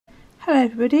Hello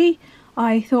everybody,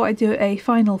 I thought I'd do a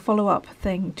final follow-up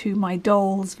thing to my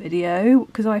dolls video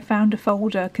because I found a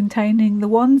folder containing the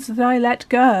ones that I let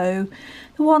go,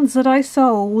 the ones that I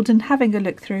sold, and having a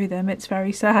look through them it's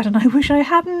very sad and I wish I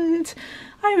hadn't.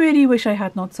 I really wish I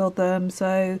had not sold them,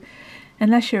 so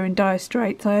unless you're in dire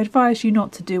straits I advise you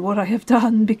not to do what I have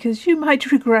done because you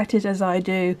might regret it as I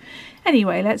do.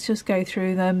 Anyway, let's just go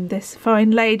through them. This fine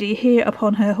lady here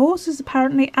upon her horse is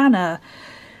apparently Anna.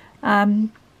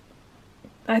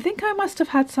 I think I must have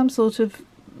had some sort of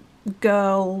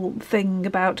girl thing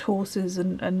about horses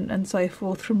and so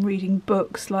forth from reading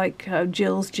books like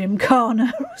Jill's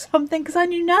Gymkhana or something, because I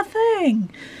knew nothing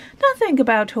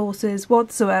about horses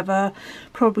whatsoever.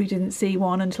 Probably didn't see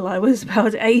one until I was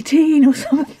about 18 or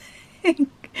something.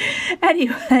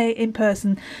 Anyway, in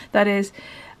person, that is.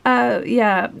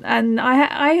 Yeah, and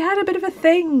I had a bit of a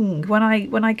thing when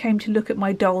I came to look at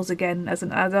my dolls again as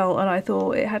an adult, and I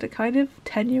thought it had a kind of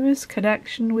tenuous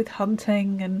connection with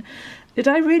hunting, and did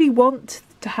I really want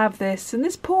to have this? And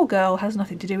this poor girl has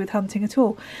nothing to do with hunting at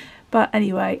all. But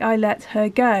anyway, I let her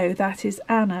go. That is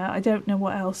Anna. I don't know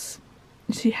what else.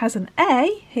 She has an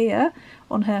A here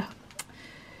on her.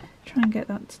 Try and get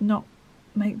that to not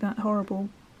make that horrible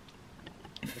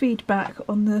feedback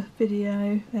on the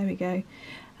video. There we go.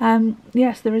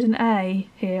 Yes, there is an A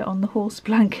here on the horse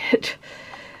blanket.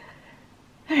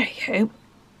 There you go.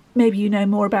 Maybe you know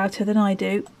more about her than I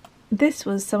do. This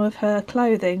was some of her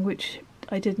clothing, which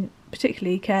I didn't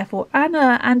particularly care for.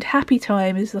 Anna and Happy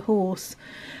Time is the horse.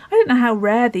 I don't know how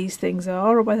rare these things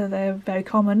are or whether they're very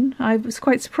common. I was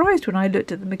quite surprised when I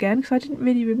looked at them again because I didn't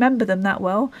really remember them that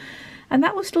well. And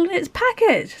that was still in its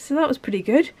packet, so that was pretty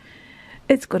good.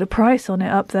 It's got a price on it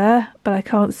up there, but I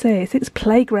can't see. I think it's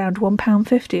Playground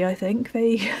 £1.50, I think. There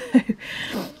you go.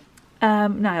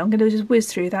 No, I'm going to just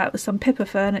whiz through that with some Pippa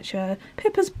furniture.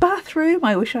 Pippa's bathroom,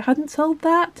 I wish I hadn't sold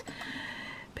that.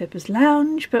 Pippa's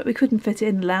lounge, but we couldn't fit it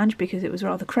in the lounge because it was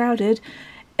rather crowded.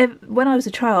 When I was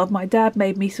a child, my dad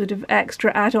made me sort of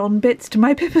extra add-on bits to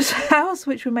my Pippa's house,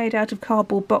 which were made out of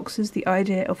cardboard boxes, the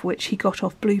idea of which he got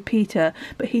off Blue Peter,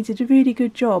 but he did a really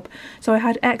good job. So I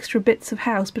had extra bits of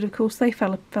house, but of course they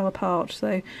fell apart,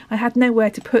 so I had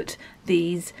nowhere to put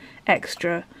these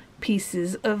extra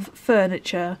pieces of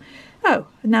furniture. Oh,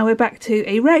 and now we're back to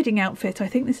a riding outfit. I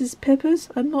think this is Pippa's.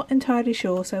 I'm not entirely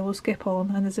sure, so we'll skip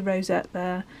on. And there's a rosette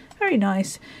there. Very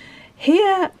nice.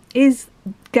 Here is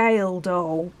Gail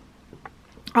doll.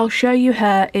 I'll show you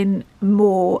her in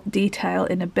more detail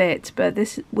in a bit, but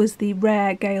this was the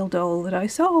rare Gail doll that I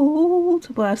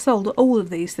sold. Well, I sold all of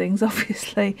these things,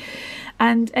 obviously.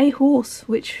 And a horse,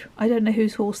 which I don't know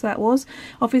whose horse that was.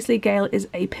 Obviously, Gail is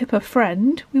a Pippa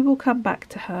friend. We will come back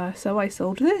to her. So I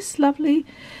sold this lovely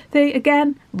thing.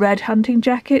 Again, red hunting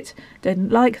jacket.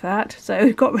 Didn't like that,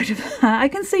 so got rid of that. I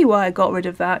can see why I got rid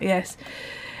of that, yes.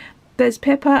 There's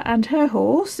Pippa and her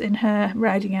horse in her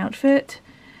riding outfit.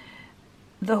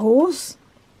 The horse,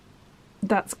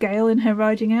 that's Gail in her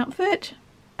riding outfit,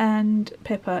 and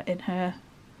Pippa in her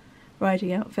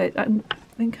riding outfit. I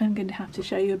think I'm going to have to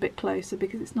show you a bit closer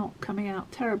because it's not coming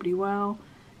out terribly well.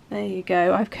 There you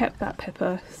go, I've kept that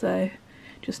Pippa, so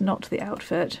just not the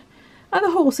outfit. And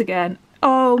the horse again.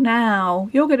 Oh,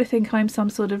 now you're going to think I'm some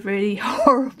sort of really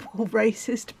horrible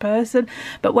racist person,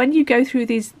 but when you go through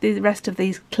the rest of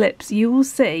these clips you will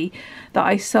see that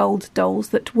I sold dolls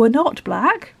that were not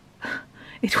black.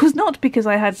 It was not because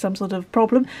I had some sort of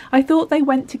problem. I thought they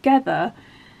went together,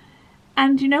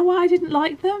 and you know why I didn't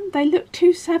like them? They looked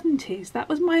too 70s. That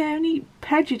was my only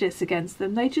prejudice against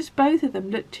them. They just, both of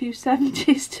them looked too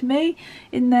 70s to me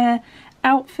in their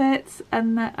outfits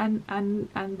and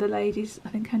the lady's, I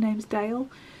think her name's Dale,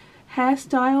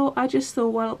 hairstyle. I just thought,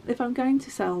 well, if I'm going to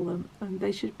sell them,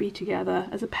 they should be together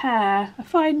as a pair, a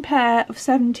fine pair of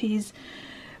 70s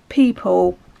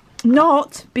people.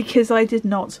 Not because I did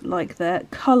not like their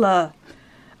colour.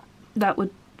 That would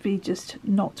be just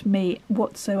not me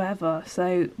whatsoever.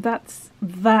 So that's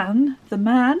Van, the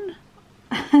man,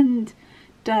 and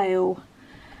Dale.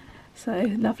 So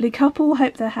lovely couple.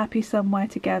 Hope they're happy somewhere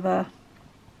together.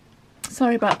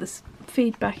 Sorry about this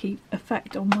feedbacky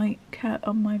effect on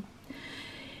my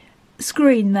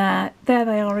screen there. There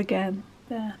they are again.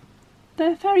 There.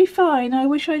 They're very fine. I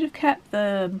wish I'd have kept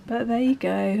them, but there you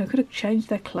go. I could have changed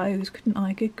their clothes, couldn't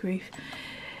I? Good grief.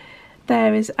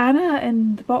 There is Anna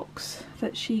in the box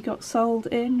that she got sold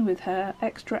in with her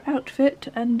extra outfit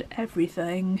and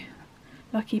everything.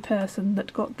 Lucky person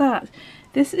that got that.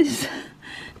 This is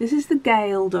the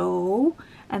Gail doll,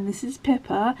 and this is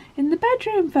Pippa in the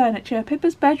bedroom furniture.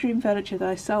 Pippa's bedroom furniture that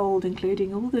I sold,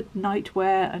 including all the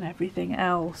nightwear and everything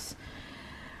else.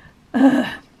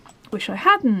 Wish I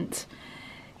hadn't.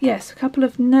 Yes, a couple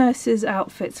of nurses'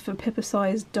 outfits for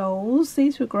Pippa-sized dolls.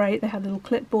 These were great. They had little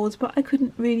clipboards, but I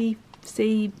couldn't really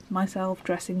see myself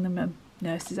dressing them in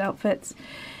nurses' outfits.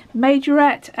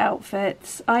 Majorette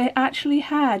outfits. I actually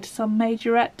had some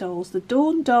majorette dolls. The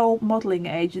Dawn Doll Modelling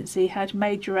Agency had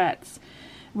majorettes,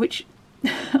 which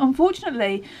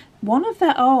unfortunately one of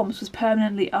their arms was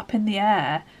permanently up in the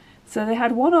air. So they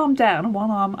had one arm down and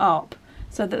one arm up,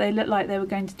 so that they looked like they were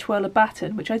going to twirl a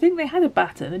baton, which I think they had a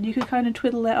baton, and you could kind of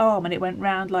twiddle their arm and it went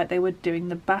round like they were doing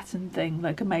the baton thing,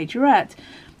 like a majorette.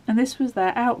 And this was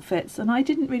their outfits, and I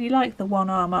didn't really like the one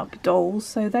arm up dolls,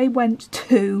 so they went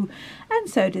too, and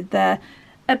so did their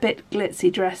a bit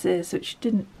glitzy dresses, which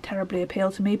didn't terribly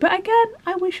appeal to me. But again,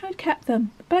 I wish I'd kept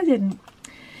them, but I didn't.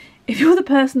 If you're the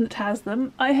person that has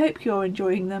them, I hope you're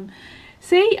enjoying them.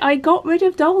 See, I got rid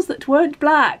of dolls that weren't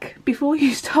black before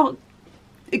you start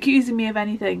accusing me of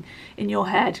anything in your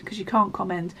head, because you can't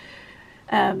comment.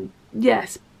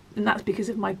 Yes, and that's because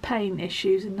of my pain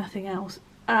issues and nothing else.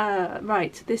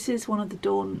 Right, this is one of the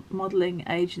Dawn Modelling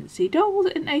Agency dolls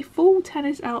in a full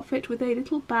tennis outfit with a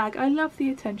little bag. I love the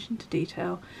attention to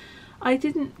detail. I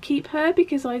didn't keep her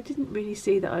because I didn't really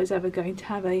see that I was ever going to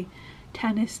have a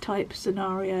tennis type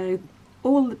scenario.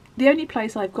 The only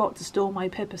place I've got to store my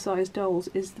Pippa-sized dolls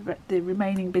is the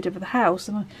remaining bit of the house,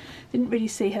 and I didn't really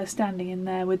see her standing in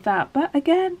there with that. But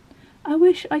again, I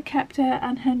wish I kept her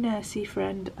and her nursey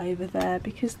friend over there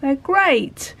because they're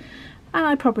great, and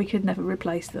I probably could never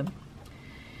replace them.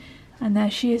 And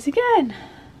there she is again.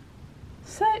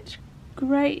 Such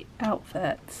great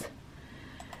outfits.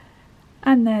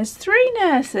 And there's 3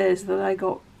 nurses that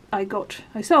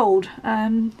I sold.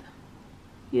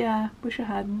 Yeah, wish I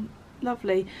hadn't.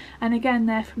 Lovely. And again,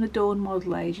 they're from the Dawn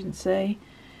Model Agency.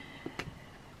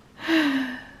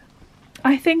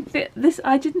 I think that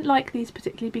I didn't like these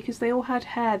particularly because they all had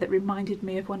hair that reminded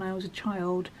me of when I was a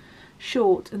child.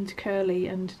 Short and curly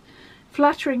and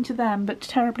flattering to them, but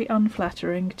terribly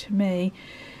unflattering to me.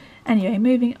 Anyway,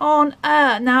 moving on.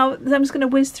 Now I'm just going to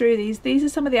whiz through these. These are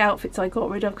some of the outfits I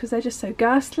got rid of because they're just so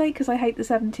ghastly, because I hate the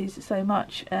 70s so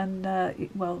much, and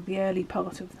well, the early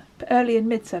and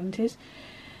mid 70s.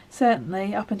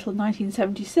 Certainly up until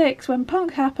 1976, when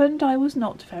punk happened, I was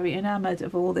not very enamoured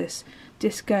of all this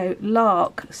disco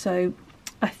lark. So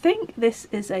I think this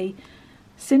is a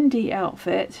Cindy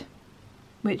outfit,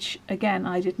 which again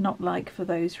I did not like for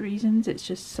those reasons. It's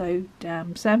just so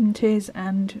damn 70s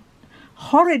and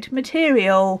horrid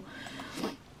material.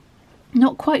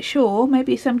 Not quite sure,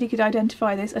 maybe somebody could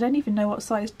identify this. I don't even know what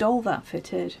size doll that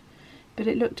fitted, but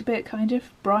it looked a bit kind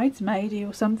of bridesmaidy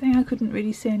or something. I couldn't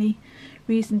really see any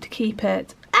reason to keep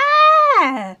it.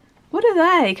 What are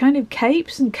they? Kind of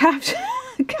capes and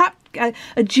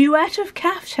a duet of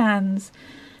caftans.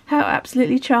 How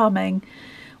absolutely charming.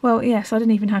 Well, yes, I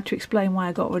didn't even have to explain why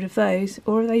I got rid of those.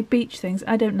 Or are they beach things?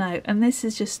 I don't know. And this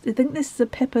is just, I think this is a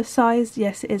Pippa-sized,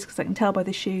 yes it is because I can tell by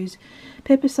the shoes,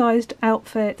 Pippa-sized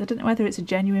outfit. I don't know whether it's a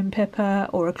genuine Pippa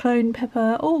or a clone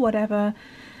Pippa or whatever.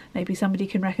 Maybe somebody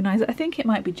can recognise it. I think it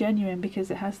might be genuine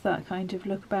because it has that kind of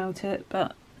look about it,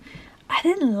 but I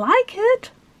didn't like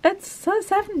it. It's so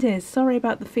 70s. Sorry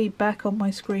about the feedback on my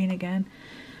screen again.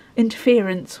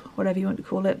 Interference, whatever you want to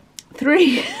call it.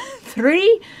 Three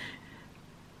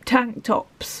tank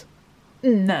tops.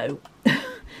 No.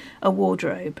 A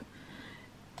wardrobe.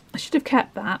 I should have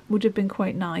kept that. Would have been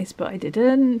quite nice, but I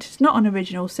didn't. It's not an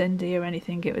original Cindy or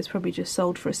anything. It was probably just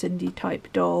sold for a Cindy type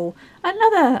doll.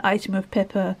 Another item of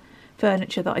Pippa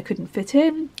furniture that I couldn't fit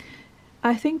in.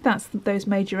 I think that's those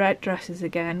majorette dresses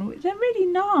again. They're really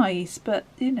nice, but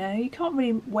you know, you can't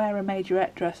really wear a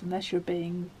majorette dress unless you're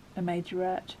being a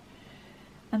majorette.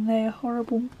 And they're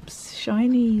horrible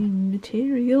shiny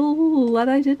material that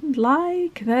I didn't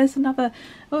like. There's another,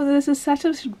 oh, there's a set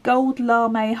of gold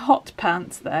lame hot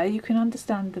pants there. You can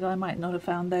understand that I might not have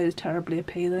found those terribly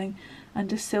appealing.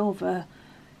 And a silver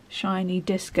shiny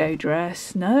disco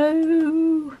dress.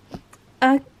 No.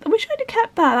 I wish I'd have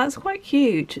kept that. That's quite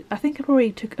cute. I think I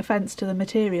probably took offence to the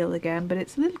material again, but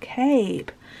it's a little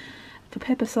cape for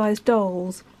Pippa-sized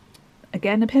dolls.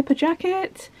 Again, a Pippa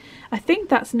jacket. I think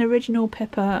that's an original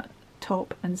Pippa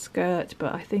top and skirt,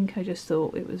 but I think I just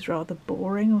thought it was rather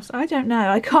boring. Or I don't know.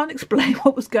 I can't explain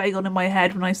what was going on in my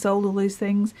head when I sold all those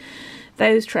things.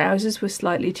 Those trousers were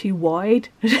slightly too wide.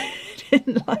 I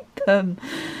didn't like them.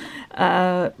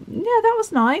 Yeah, that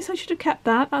was nice. I should have kept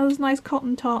that. That was a nice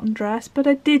cotton tartan dress, but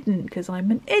I didn't because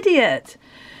I'm an idiot.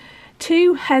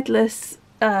 2 headless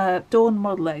Dawn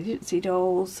Model Agency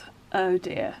dolls. Oh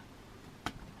dear.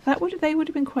 They would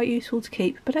have been quite useful to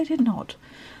keep, but I did not.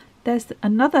 There's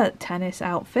another tennis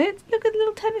outfit. Look at the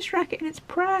little tennis racket in its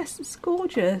press. It's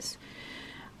gorgeous.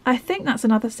 I think that's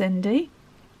another Cindy.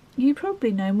 You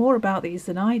probably know more about these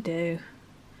than I do.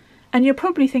 And you're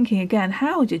probably thinking again,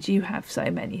 how did you have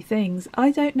so many things? I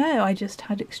don't know. I just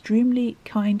had extremely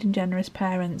kind and generous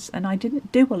parents, and I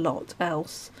didn't do a lot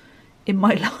else in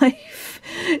my life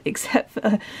except for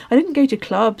I didn't go to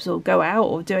clubs or go out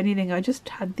or do anything. I just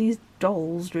had these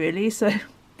dolls, really. So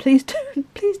please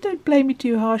don't blame me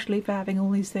too harshly for having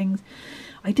all these things.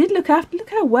 I did look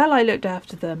how well I looked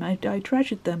after them. I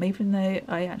treasured them, even though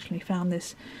I actually found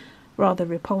this rather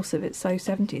repulsive. It's so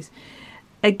 70s.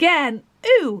 Again,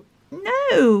 ooh,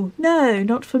 no,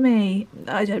 not for me.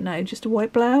 I don't know, just a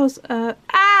white blouse. Ooh.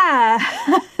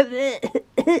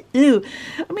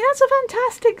 I mean, that's a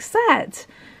fantastic set,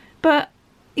 but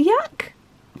yuck.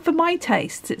 For my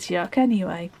tastes, it's yuck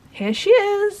anyway. Here she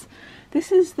is.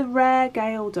 This is the rare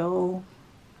Gail doll,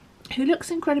 who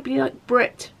looks incredibly like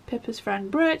Brit, Pippa's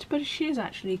friend Brit, but she is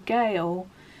actually Gail.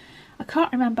 I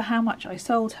can't remember how much I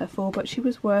sold her for, but she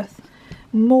was worth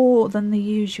more than the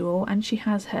usual, and she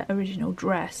has her original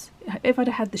dress. If I'd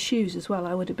had the shoes as well,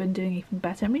 I would have been doing even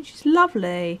better. I mean, she's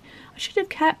lovely. I should have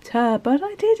kept her, but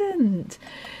I didn't.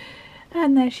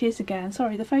 And there she is again.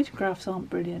 Sorry, the photographs aren't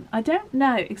brilliant. I don't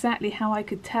know exactly how I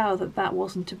could tell that that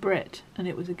wasn't a Brit and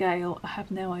it was a Gail. I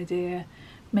have no idea.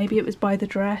 Maybe it was by the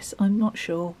dress. I'm not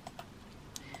sure.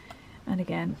 And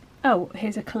again, oh,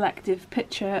 here's a collective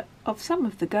picture of some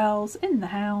of the girls in the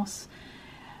house,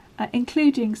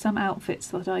 including some outfits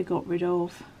that I got rid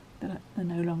of that are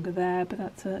no longer there, but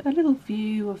that's a little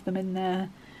view of them in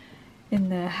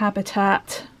their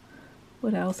habitat.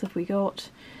 What else have we got?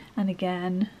 And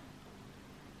again,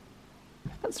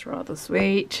 that's rather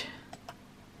sweet.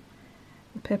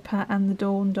 Pippa and the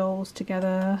Dawn dolls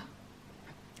together.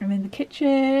 I'm in the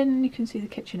kitchen. You can see the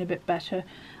kitchen a bit better.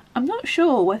 I'm not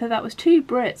sure whether that was two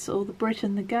Brits or the Brit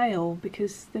and the Gail,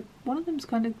 because one of them's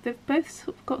they've both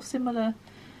sort of got similar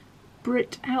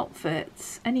Brit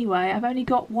outfits. Anyway, I've only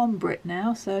got one Brit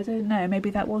now, so I don't know.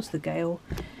 Maybe that was the Gail.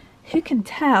 Who can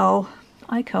tell?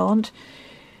 I can't.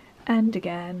 And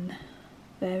again,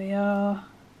 there we are.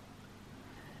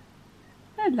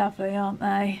 They're lovely, aren't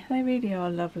they? They really are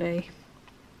lovely.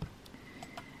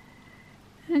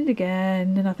 And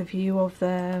again, another view of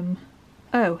them.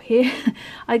 Oh, here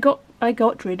I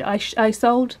got rid. I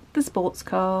sold the sports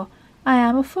car. I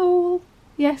am a fool.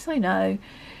 Yes, I know.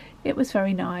 It was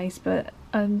very nice, but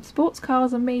sports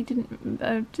cars and me didn't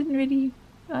really.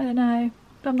 I don't know.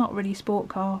 I'm not really a sport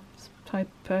car type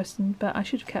person, but I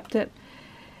should have kept it.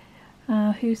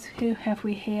 Who have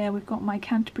we here? We've got my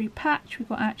Canterbury Patch, we've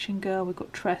got Action Girl, we've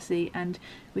got Tressie, and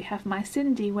we have my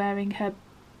Cindy wearing her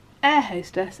air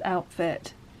hostess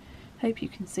outfit. Hope you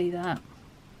can see that.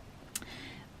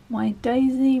 My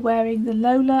Daisy wearing the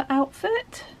Lola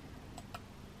outfit.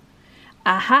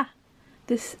 Aha!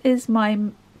 This is my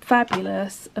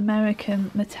fabulous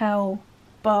American Mattel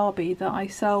Barbie that I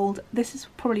sold. This is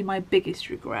probably my biggest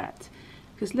regret,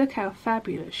 because look how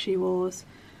fabulous she was.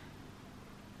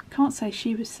 Can't say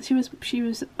she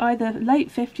was either late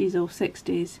 50s or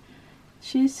 60s.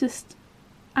 She's just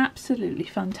absolutely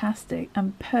fantastic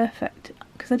and perfect,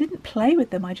 because I didn't play with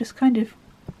them, I just kind of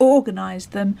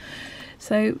organised them.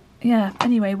 So yeah,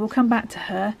 anyway, we'll come back to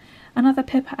her. Another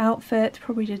Pippa outfit.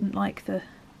 Probably didn't like the,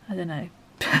 I don't know,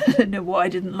 I don't know what I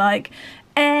didn't like.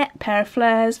 Pair of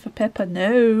flares for Pippa.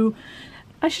 No,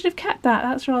 I should have kept that.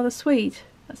 That's rather sweet.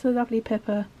 That's a lovely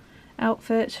Pippa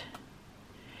outfit.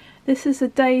 This is a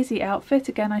Daisy outfit.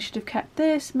 Again, I should have kept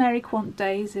this. Mary Quant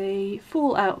Daisy,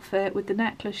 full outfit with the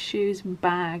necklace, shoes and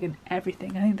bag and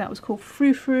everything. I think that was called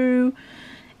Frou Frou.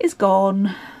 Is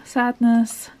gone.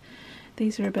 Sadness.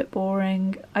 These are a bit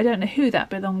boring. I don't know who that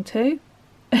belonged to.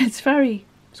 It's very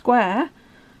square.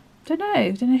 Don't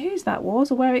know whose that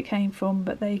was or where it came from,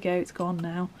 but there you go, it's gone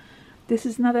now. This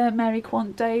is another Mary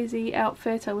Quant Daisy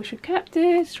outfit. I wish I'd kept it.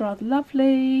 It's rather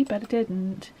lovely, but I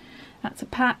didn't. That's a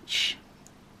patch.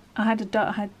 I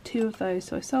had two of those,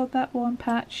 so I sold that one.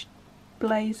 Patch,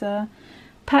 blazer,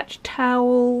 patch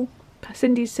towel,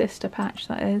 Cindy's sister patch,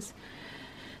 that is.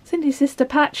 Cindy's sister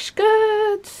patch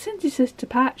skirt, Cindy's sister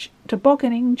patch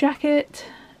tobogganing jacket.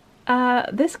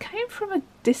 This came from a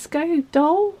disco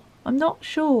doll. I'm not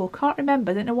sure, can't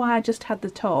remember. I don't know why I just had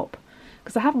the top,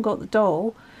 because I haven't got the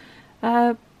doll.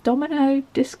 Domino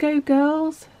disco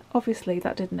girls. Obviously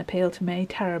that didn't appeal to me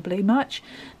terribly much,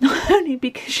 not only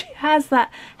because she has that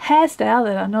hairstyle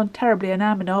that I'm not terribly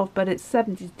enamoured of, but it's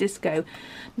 70s disco,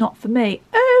 not for me.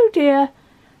 Oh dear,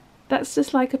 that's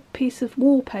just like a piece of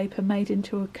wallpaper made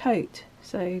into a coat.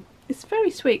 So it's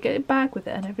very sweet, get a bag with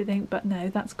it and everything, but no,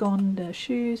 that's gone.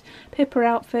 Shoes, Pippa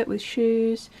outfit with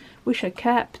shoes, wish I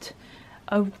kept.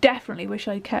 Oh, definitely wish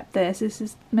I kept this. This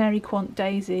is Mary Quant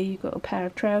Daisy. You've got a pair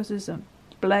of trousers and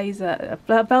blazer,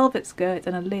 a velvet skirt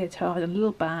and a leotard and a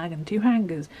little bag and 2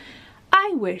 hangers.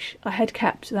 I wish I had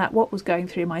kept that. What was going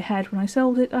through my head when I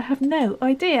sold it, I have no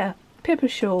idea. Pippa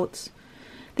shorts.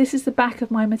 This is the back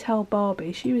of my Mattel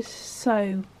Barbie. She was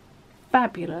so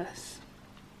fabulous.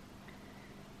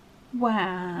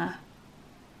 Wow.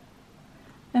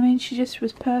 I mean, she just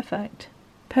was perfect.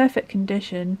 Perfect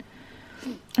condition.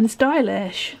 And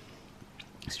stylish.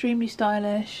 Extremely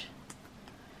stylish.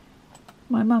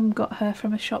 My mum got her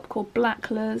from a shop called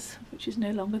Blacklers, which is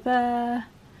no longer there.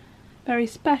 Very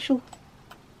special.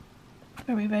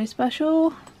 Very, very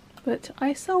special. But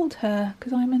I sold her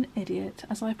because I'm an idiot,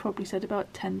 as I've probably said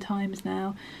about 10 times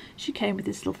now. She came with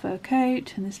this little fur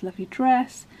coat and this lovely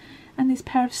dress and this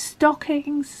pair of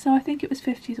stockings, so I think it was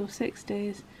 50s or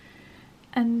 60s.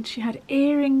 And she had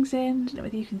earrings in. I don't know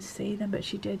whether you can see them, but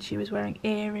she did. She was wearing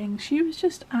earrings. She was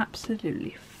just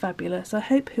absolutely fabulous. I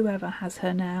hope whoever has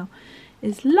her now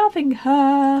is loving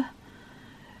her.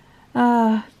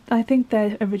 I think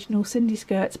they're original Cindy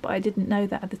skirts, but I didn't know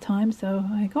that at the time, so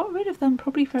I got rid of them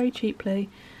probably very cheaply.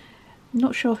 I'm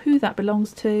not sure who that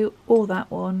belongs to, or that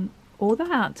one, or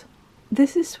that.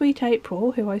 This is Sweet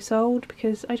April, who I sold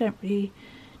because I don't really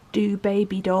do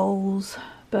baby dolls,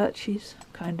 but she's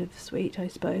kind of sweet, I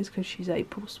suppose, because she's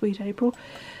April, Sweet April.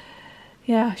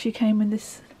 Yeah, she came in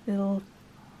this little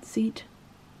seat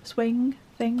swing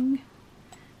thing.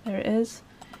 There it is.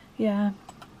 Yeah.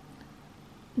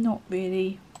 Not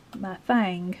really my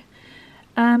thing.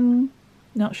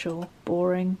 Not sure.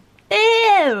 Boring.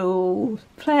 Ew!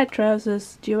 Flared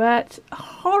trousers, duet.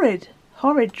 Horrid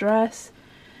dress.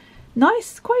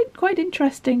 Nice, quite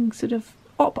interesting sort of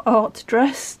op art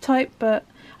dress type, but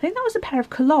I think that was a pair of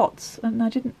culottes and I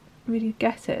didn't really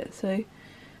get it, so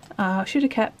I should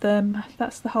have kept them.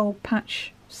 That's the whole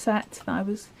patch set that I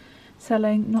was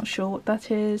selling. Not sure what that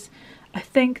is. I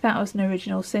think that was an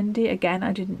original Cindy. Again,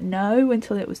 I didn't know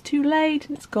until it was too late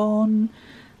and it's gone.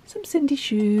 Some Cindy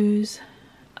shoes.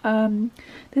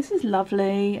 This is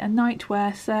lovely. A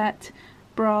nightwear set,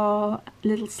 bra,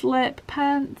 little slip,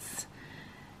 pants,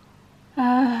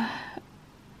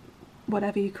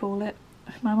 whatever you call it.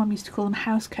 My mum used to call them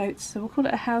house coats, so we'll call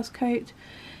it a house coat,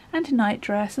 and a night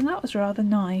dress, and that was rather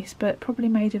nice, but probably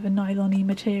made of a nylon-y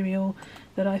material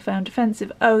that I found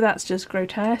offensive. Oh, that's just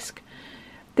grotesque.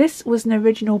 This was an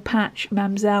original patch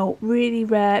Mamselle, really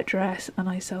rare dress, and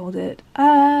I sold it.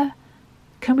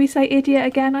 Can we say idiot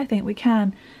again? I think we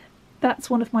can. That's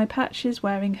one of my patches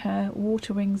wearing her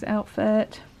Water Wings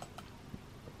outfit.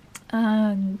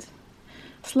 And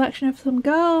selection of some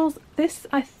girls. This,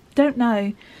 I don't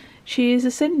know. She is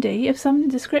a Cindy of some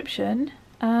description.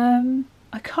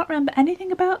 I can't remember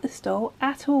anything about this doll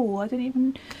at all. I don't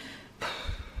even...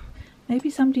 Maybe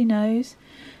somebody knows.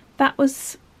 That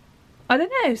was... I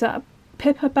don't know, is that a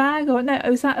Pippa bag or no,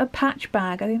 was that a patch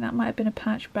bag? I think that might have been a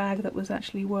patch bag that was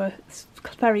actually worth,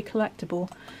 very collectible.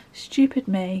 Stupid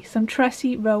me. Some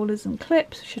Tressie rollers and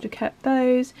clips, should have kept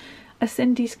those. A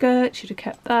Cindy skirt, should have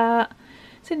kept that.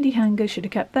 Cindy hangers, should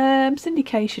have kept them. Cindy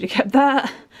K, should have kept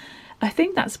that. I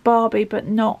think that's Barbie, but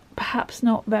not, perhaps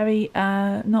not very,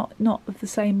 not of the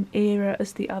same era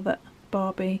as the other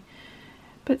Barbie.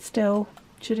 But still,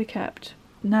 should have kept.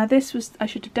 Now this was, I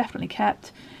should have definitely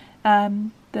kept.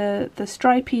 The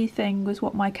stripy thing was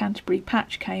what my Canterbury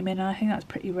patch came in, and I think that's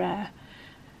pretty rare.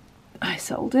 I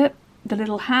sold it. The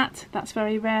little hat, that's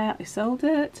very rare. I sold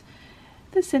it.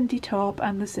 The Cindy top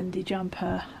and the Cindy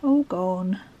jumper, all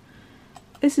gone.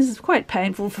 This is quite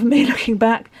painful for me looking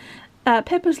back.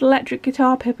 Pippa's electric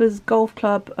guitar, Pippa's golf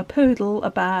club, a poodle, a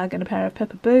bag and a pair of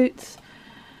Pippa boots.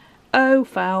 Oh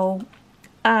foul.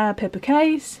 Pippa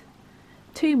case.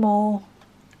 2 more.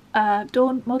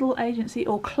 Dawn model agency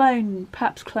or clone,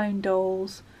 perhaps clone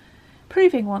dolls.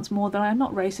 Proving once more that I am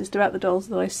not racist about the dolls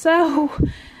that I sell.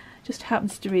 Just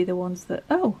happens to be the ones that...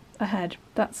 Oh, ahead.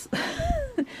 That's...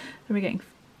 We're getting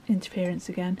interference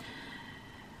again.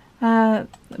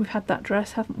 We've had that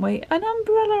dress, haven't we? An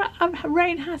umbrella, a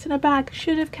rain hat and a bag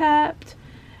should have kept.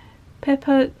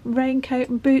 Pippa raincoat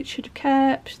and boots should have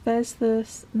kept. There's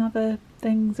this another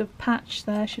things of patch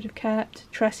there, should have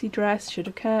kept. Tressie dress should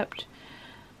have kept.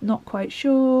 Not quite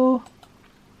sure.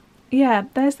 Yeah,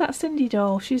 there's that Cindy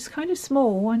doll. She's kind of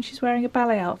small and she's wearing a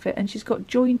ballet outfit and she's got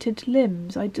jointed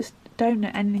limbs. I just don't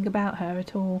know anything about her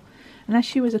at all. Unless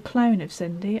she was a clone of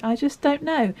Cindy. I just don't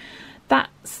know.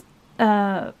 That's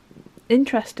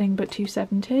interesting, but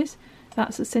 270s.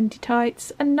 That's a Cindy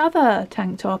tights. Another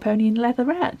tank top, only in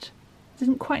leatherette.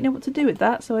 Didn't quite know what to do with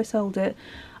that, so I sold it.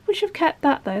 I should have kept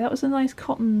that though. That was a nice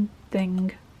cotton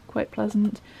thing. Quite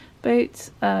pleasant.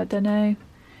 Boots, don't know.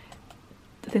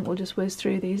 I think we'll just whiz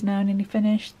through these now, nearly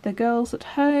finished. The girls at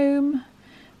home.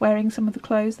 wearing some of the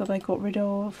clothes that I got rid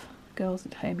of. Girls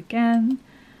at home again,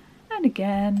 and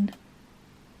again,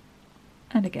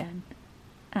 and again,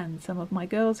 and some of my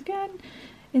girls again.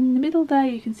 In the middle there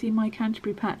you can see my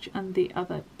Canterbury patch and the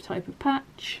other type of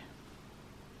patch.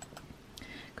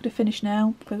 Got to finish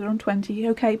now because we're on 20.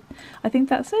 Okay, I think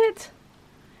that's it.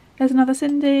 There's another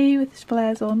Cindy with his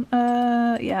flares on.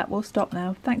 Yeah, we'll stop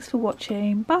now. Thanks for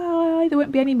watching. Bye. There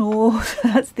won't be any more.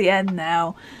 That's the end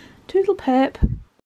now. Toodle pip.